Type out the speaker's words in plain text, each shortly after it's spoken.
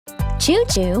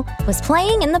ChuChu was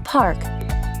playing in the park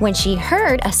when she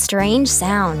heard a strange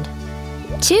sound.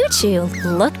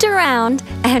 ChuChu looked around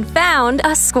and found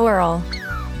a squirrel.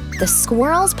 The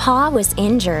squirrel's paw was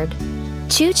injured.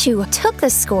 ChuChu took the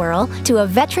squirrel to a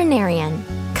veterinarian.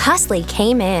 Cussly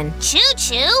came in.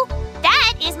 ChuChu,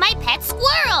 that is my pet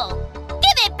squirrel.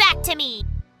 Give it back to me.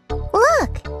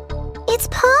 Look, its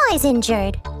paw is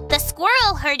injured. The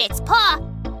squirrel hurt its paw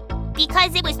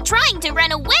because it was trying to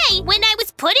run away when I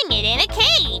was putting it in a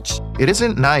cage. It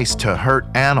isn't nice to hurt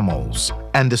animals,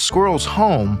 and the squirrel's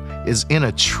home is in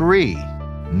a tree,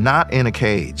 not in a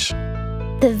cage.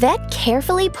 The vet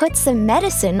carefully put some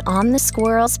medicine on the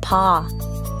squirrel's paw.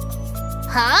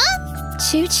 Huh?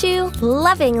 ChuChu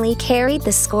lovingly carried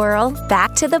the squirrel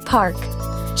back to the park.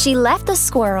 She left the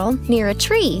squirrel near a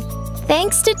tree.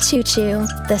 Thanks to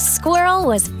ChuChu, the squirrel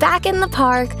was back in the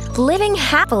park, living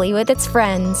happily with its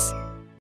friends.